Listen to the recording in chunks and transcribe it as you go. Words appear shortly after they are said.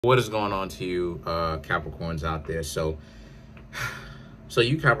What is going on to you Capricorns out there? So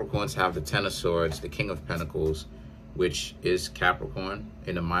you Capricorns have the Ten of Swords, the King of Pentacles, which is Capricorn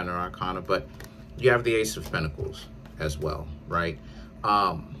in the minor arcana, but you have the Ace of Pentacles as well, right?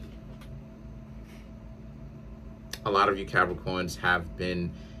 A lot of you Capricorns have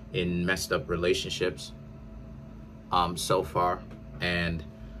been in messed up relationships so far, and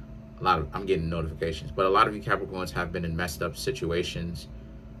I'm getting notifications, but a lot of you Capricorns have been in messed up situations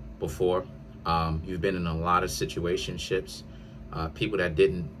before. You've been in a lot of situationships, people that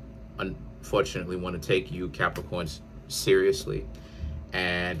didn't unfortunately want to take you Capricorns seriously,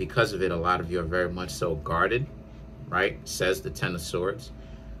 and because of it, a lot of you are very much so guarded, right? Says the Ten of Swords.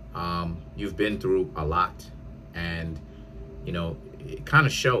 You've been through a lot, and you know, it kind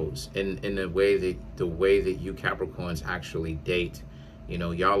of shows in the way that you Capricorns actually date. You know,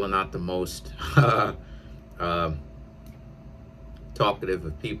 y'all are not the most talkative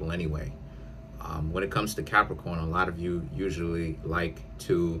of people anyway. When it comes to Capricorn, a lot of you usually like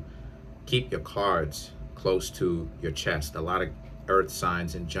to keep your cards close to your chest. A lot of earth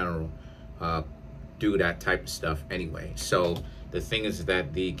signs in general do that type of stuff anyway. So the thing is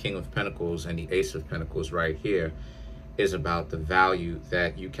that the King of Pentacles and the Ace of Pentacles right here is about the value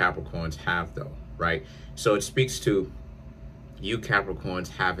that you Capricorns have, though, right? So it speaks to you Capricorns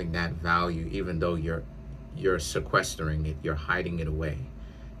having that value, even though you're sequestering it, you're hiding it away,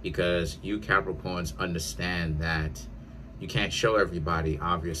 because you Capricorns understand that you can't show everybody,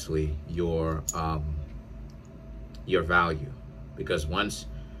 obviously, your value, because once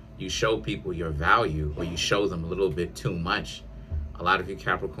you show people your value, or you show them a little bit too much, a lot of you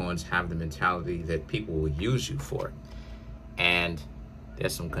Capricorns have the mentality that people will use you for it. And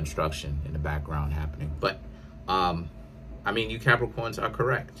there's some construction in the background happening, but I mean, you Capricorns are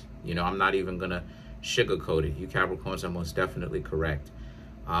correct. You know, I'm not even gonna sugarcoat it. You Capricorns are most definitely correct.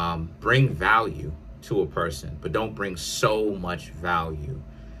 Bring value to a person, but don't bring so much value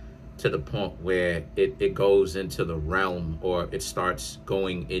to the point where it goes into the realm, or it starts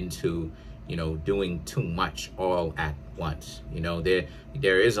going into, you know, doing too much all at once. You know,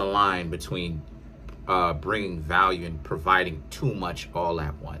 there is a line between bringing value and providing too much all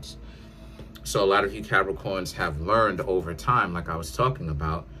at once. So a lot of you Capricorns have learned over time, like I was talking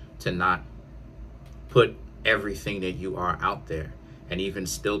about, to not put everything that you are out there. And even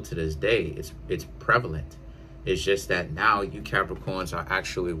still to this day, it's prevalent. It's just that now you Capricorns are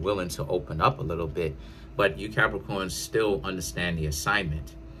actually willing to open up a little bit, but you Capricorns still understand the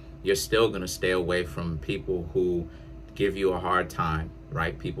assignment. You're still going to stay away from people who give you a hard time,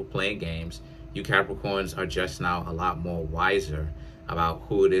 right? People playing games. You Capricorns are just now a lot more wiser about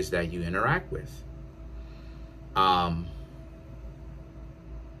who it is that you interact with.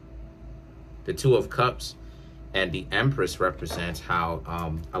 The Two of Cups and the Empress represents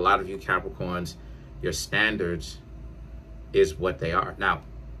how a lot of you Capricorns, your standards is what they are. Now,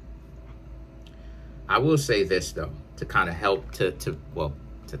 I will say this though, to kind of help to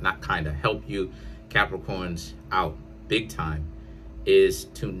not kind of help you Capricorns out big time, is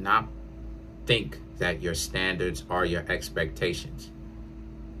to not think that your standards are your expectations,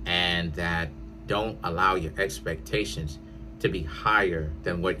 and that don't allow your expectations to be higher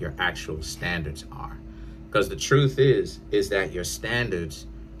than what your actual standards are. Because the truth is that your standards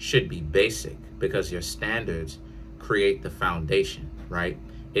should be basic, because your standards create the foundation, right?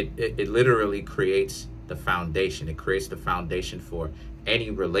 It literally creates the foundation. It creates the foundation for any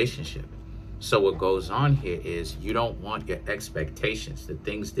relationship. So what goes on here is you don't want your expectations, the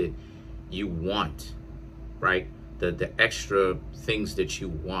things that you want, right? The extra things that you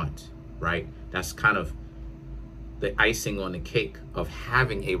want, right? That's kind of the icing on the cake of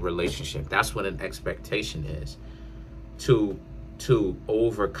having a relationship. That's what an expectation is. To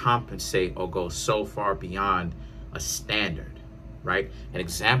overcompensate or go so far beyond a standard, right? An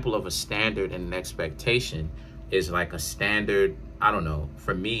example of a standard and an expectation is like a standard, I don't know,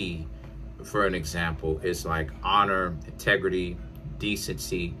 for me, for an example, is like honor, integrity,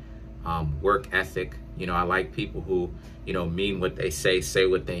 decency, work ethic. You know, I like people who, you know, mean what they say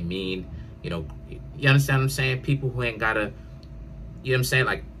what they mean. You know, you understand what I'm saying? People who ain't gotta, you know what I'm saying?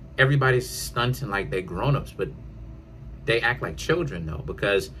 Like, everybody's stunting like they grown-ups, but they act like children though,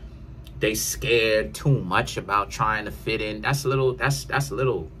 because they scared too much about trying to fit in. That's little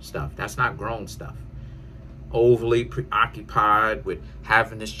stuff. That's not grown stuff. Overly preoccupied with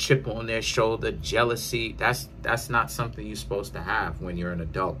having this chip on their shoulder, jealousy. That's not something you're supposed to have when you're an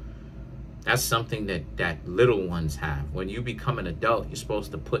adult. That's something that little ones have. When you become an adult, you're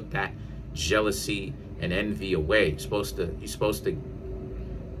supposed to put that jealousy and envy away. You're supposed to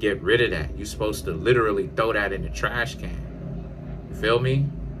get rid of that. You're supposed to literally throw that in the trash can. You feel me?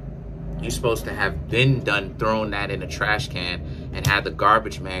 You're supposed to have been done throwing that in a trash can and had the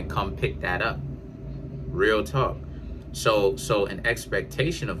garbage man come pick that up. Real talk. So an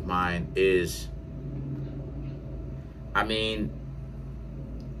expectation of mine is, I mean,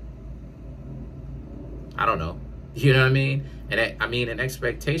 I don't know. You know what I mean? And I mean, an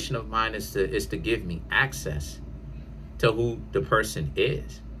expectation of mine is to give me access to who the person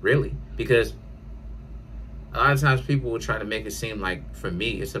is, really. Because a lot of times people will try to make it seem like, for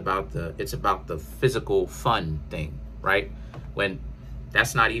me, it's about the physical fun thing, right? When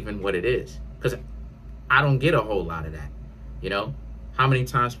that's not even what it is. Because I don't get a whole lot of that, you know? How many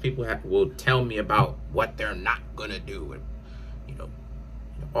times people will tell me about what they're not gonna do, and you know,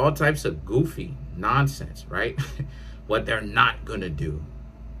 all types of goofy nonsense, right? What they're not gonna do,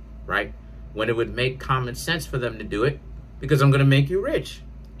 right? When it would make common sense for them to do it, because I'm gonna make you rich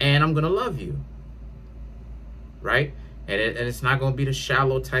and I'm gonna love you, right? And it's not gonna be the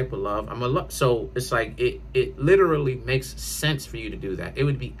shallow type of love. So it's like it literally makes sense for you to do that. It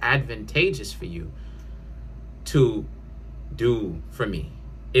would be advantageous for you to do for me.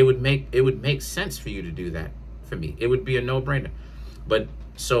 It would make sense for you to do that for me. It would be a no-brainer. But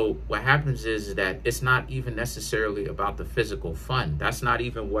so what happens is that it's not even necessarily about the physical fun. That's not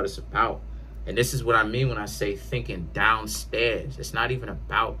even what it's about. And this is what I mean when I say thinking downstairs. It's not even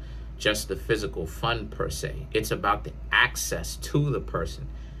about just the physical fun per se. It's about the access to the person,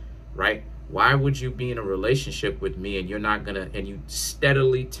 right? Why would you be in a relationship with me and you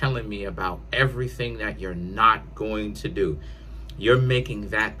steadily telling me about everything that you're not going to do? You're making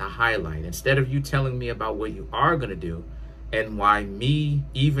that the highlight instead of you telling me about what you are going to do. And why me,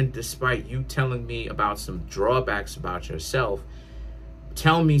 even despite you telling me about some drawbacks about yourself,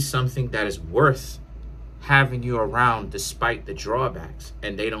 tell me something that is worth having you around despite the drawbacks.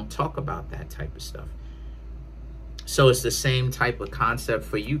 And they don't talk about that type of stuff. So it's the same type of concept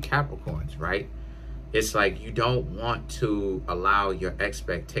for you Capricorns, right? It's like you don't want to allow your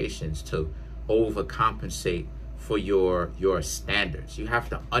expectations to overcompensate for your standards. You have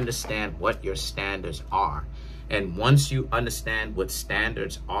to understand what your standards are. And once you understand what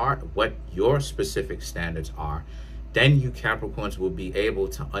standards are, what your specific standards are, then you Capricorns will be able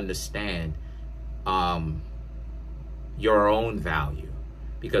to understand your own value.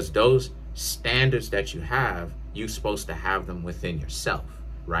 Because those standards that you have, you're supposed to have them within yourself,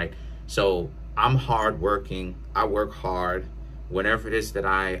 right? So I'm hardworking. I work hard. Whatever it is that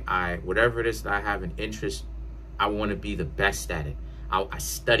whatever it is that I have an interest, I want to be the best at it. I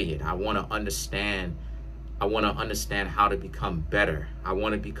study it. I want to understand. I want to understand how to become better. I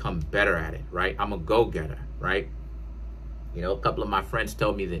want to become better at it, right? I'm a go-getter, right? You know, a couple of my friends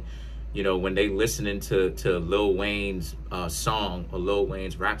told me that, you know, when they listening to Lil Wayne's song, or Lil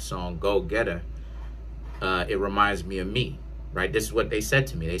Wayne's rap song, Go Getter, it reminds me of me, right? This is what they said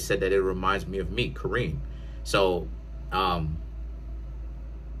to me. They said that it reminds me of me, Kareem. So, not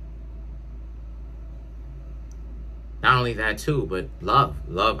only that too, but love,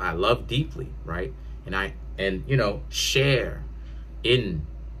 I love deeply, right? And you know, share in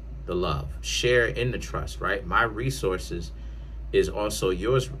the love, share in the trust, right? My resources is also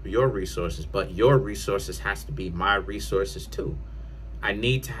your resources, but your resources has to be my resources too. I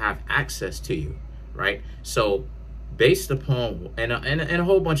need to have access to you, right? So based upon, and a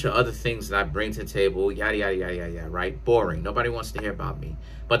whole bunch of other things that I bring to the table, yada, yada, yada, yada, yada, right? Boring. Nobody wants to hear about me.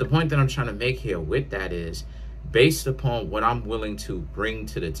 But the point that I'm trying to make here with that is, based upon what I'm willing to bring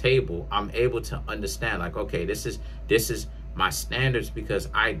to the table, I'm able to understand, like, okay, this is my standards because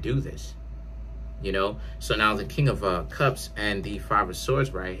I do this, you know? So now the King of Cups and the Five of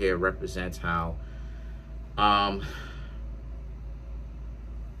Swords right here represents how some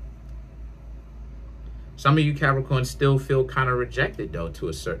of you Capricorns still feel kind of rejected, though, to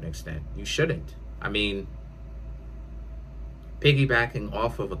a certain extent. You shouldn't. I mean, piggybacking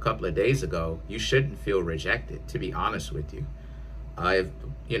off of a couple of days ago, you shouldn't feel rejected, to be honest with you. If,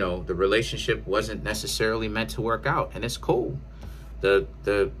 you know, the relationship wasn't necessarily meant to work out, and it's cool. The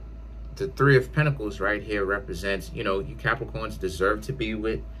Three of Pentacles right here represents, you know, you Capricorns deserve to be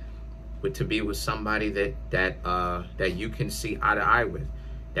with somebody that you can see eye to eye with,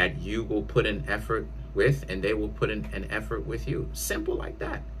 that you will put in effort with, and they will put in an effort with you. Simple like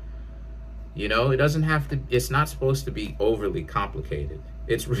that. You know, it doesn't have to, it's not supposed to be overly complicated.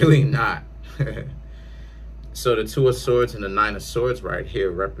 It's really not. So the Two of Swords and the Nine of Swords right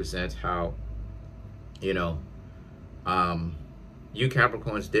here represents how, you know, you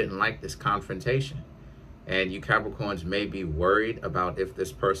Capricorns didn't like this confrontation. And you Capricorns may be worried about if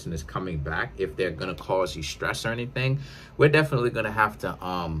this person is coming back, if they're going to cause you stress or anything. We're definitely going to have to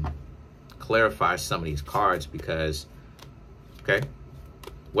clarify some of these cards because, okay,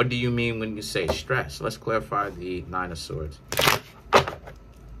 What do you mean when you say stress? Let's clarify the Nine of Swords.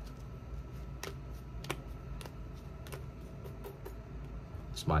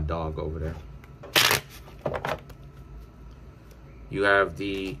 It's my dog over there. You have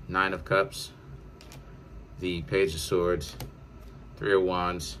the Nine of Cups, the Page of Swords, Three of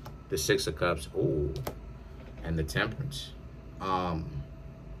Wands, the Six of Cups, ooh, and the Temperance.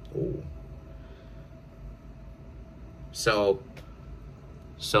 Ooh.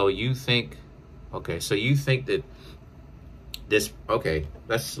 So you think, okay, so you think that this, okay,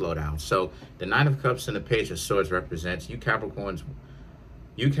 let's slow down. So the Nine of Cups and the Page of Swords represents you Capricorns.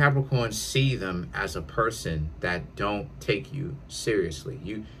 You Capricorns see them as a person that don't take you seriously.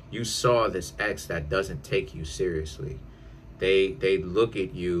 You saw this ex that doesn't take you seriously. They look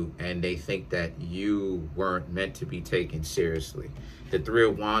at you and they think that you weren't meant to be taken seriously. The Three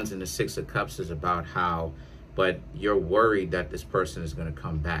of Wands and the Six of Cups is about how, but you're worried that this person is going to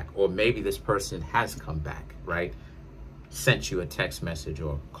come back. Or maybe this person has come back, right? Sent you a text message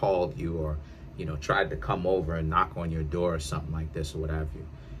or called you or, you know, tried to come over and knock on your door or something like this or what have you.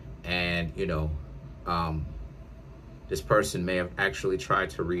 And, you know, this person may have actually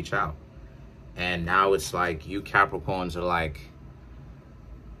tried to reach out. And now it's like you Capricorns are like,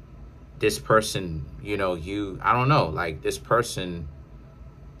 this person, you know, I don't know, like this person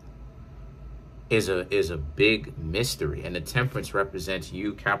is a big mystery. And the Temperance represents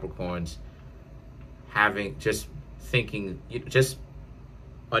you Capricorns having, just thinking, just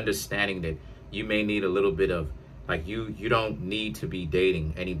understanding that you may need a little bit of, like, you don't need to be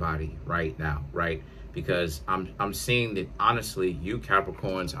dating anybody right now, right? Because I'm seeing that, honestly, you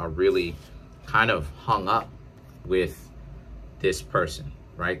Capricorns are really kind of hung up with this person,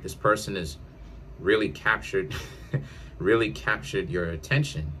 right? This person is really captured, really captured your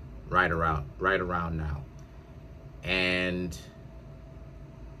attention right around now. And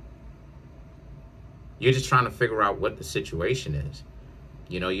you're just trying to figure out what the situation is.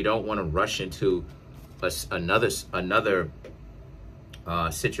 You know, you don't want to rush into another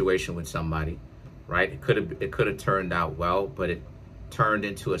situation with somebody, right? It could have turned out well, but it turned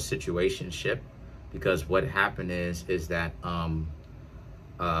into a situationship, because what happened is that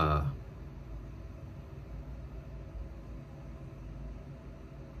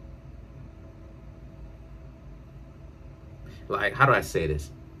like, how do I say this?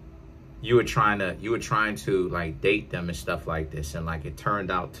 You were trying to like date them and stuff like this, and like it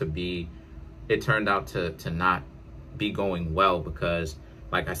turned out to not be going well, because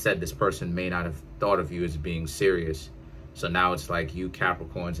like I said, this person may not have thought of you as being serious. So now it's like you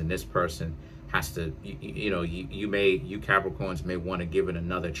Capricorns and this person has to, you Capricorns may want to give it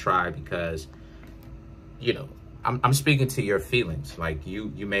another try, because, you know, I'm speaking to your feelings. Like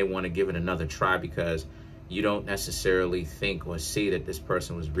you may want to give it another try because you don't necessarily think or see that this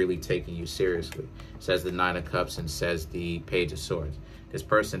person was really taking you seriously. Says the Nine of Cups and says the Page of Swords. This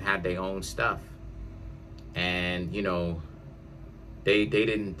person had their own stuff. And, you know, they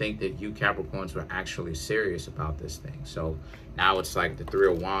didn't think that you Capricorns were actually serious about this thing. So now it's like the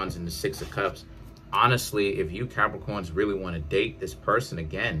Three of Wands and the Six of Cups. Honestly, if you Capricorns really want to date this person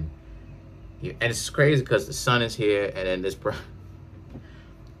again, and it's crazy because the Sun is here and then the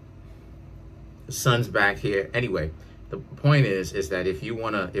Sun's back here. Anyway, the point is that if you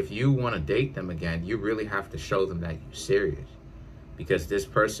wanna date them again, you really have to show them that you're serious, because this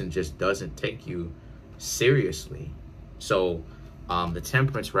person just doesn't take you seriously. So the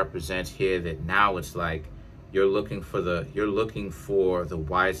Temperance represents here that now it's like you're looking for the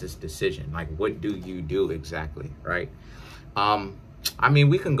wisest decision. Like, what do you do exactly, right? I mean,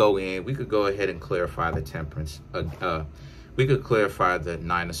 we could go ahead and clarify the Temperance. We could clarify the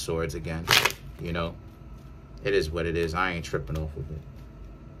Nine of Swords again. You know, it is what it is. I ain't tripping off of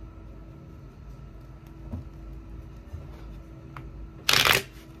it.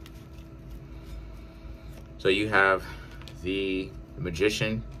 So you have the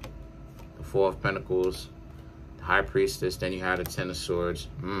Magician, the Four of Pentacles, the High Priestess, then you have the Ten of Swords,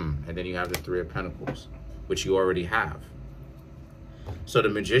 and then you have the Three of Pentacles, which you already have. So the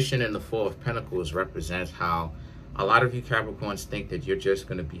Magician and the Four of Pentacles represents how a lot of you Capricorns think that you're just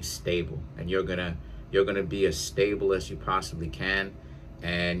going to be stable, and you're gonna be as stable as you possibly can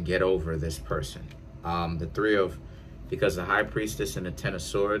and get over this person. Because the High Priestess and the Ten of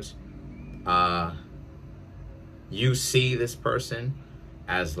Swords, you see this person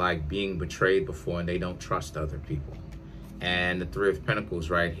as like being betrayed before, and they don't trust other people. And the Three of Pentacles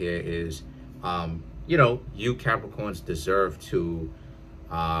right here is, you know, you Capricorns deserve to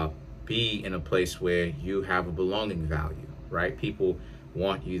be in a place where you have a belonging value, right? People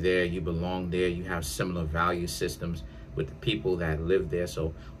want you there, you belong there, you have similar value systems. with the people that live there.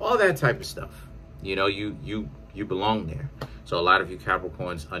 So all that type of stuff, you know, you belong there. So a lot of you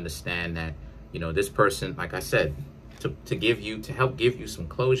Capricorns understand that, you know, this person, like I said, to help give you some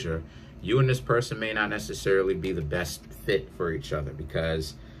closure, you and this person may not necessarily be the best fit for each other,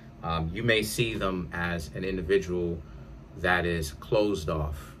 because you may see them as an individual that is closed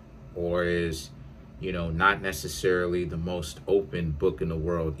off, or is, you know, not necessarily the most open book in the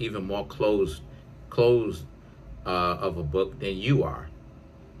world, even more closed of a book than you are.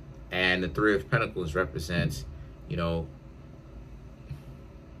 And the Three of Pentacles represents, you know,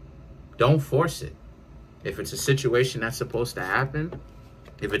 don't force it. If it's a situation that's supposed to happen,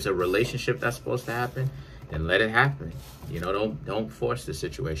 if it's a relationship that's supposed to happen, then let it happen. You know, don't force the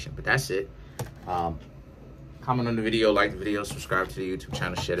situation. But that's it. Comment on the video, like the video, subscribe to the YouTube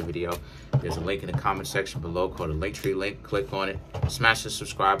channel, share the video. There's a link in the comment section below called the Linktree link. Click on it, smash the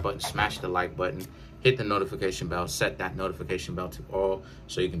subscribe button, smash the like button, hit the notification bell, set that notification bell to all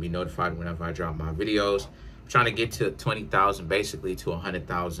so you can be notified whenever I drop my videos. I'm trying to get to 20,000, basically to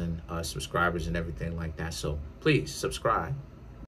 100,000 subscribers and everything like that. So please subscribe.